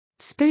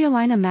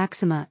Spirulina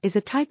maxima is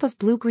a type of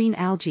blue-green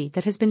algae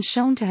that has been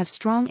shown to have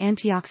strong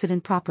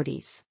antioxidant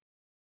properties.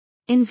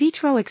 In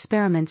vitro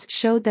experiments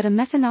showed that a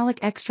methanolic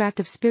extract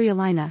of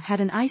spirulina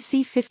had an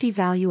IC50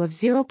 value of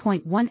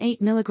 0.18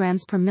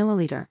 mg per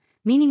milliliter,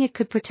 meaning it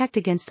could protect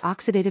against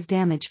oxidative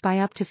damage by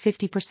up to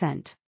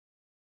 50%.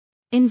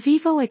 In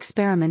vivo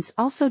experiments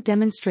also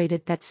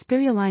demonstrated that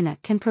spirulina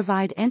can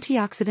provide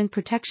antioxidant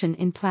protection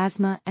in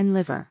plasma and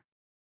liver.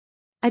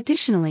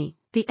 Additionally,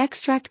 the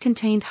extract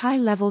contained high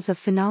levels of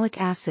phenolic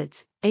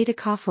acids,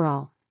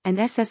 atocopherol, and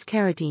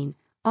ß-carotene,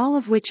 all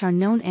of which are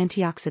known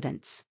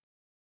antioxidants.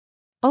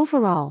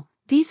 Overall,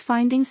 these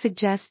findings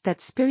suggest that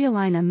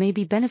spirulina may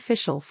be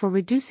beneficial for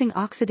reducing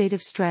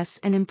oxidative stress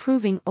and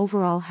improving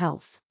overall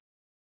health.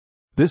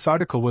 This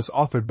article was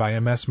authored by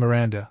Ms.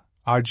 Miranda,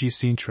 R.G.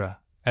 Cintra,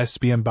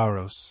 S.B.M.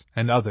 Barros,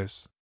 and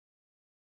others.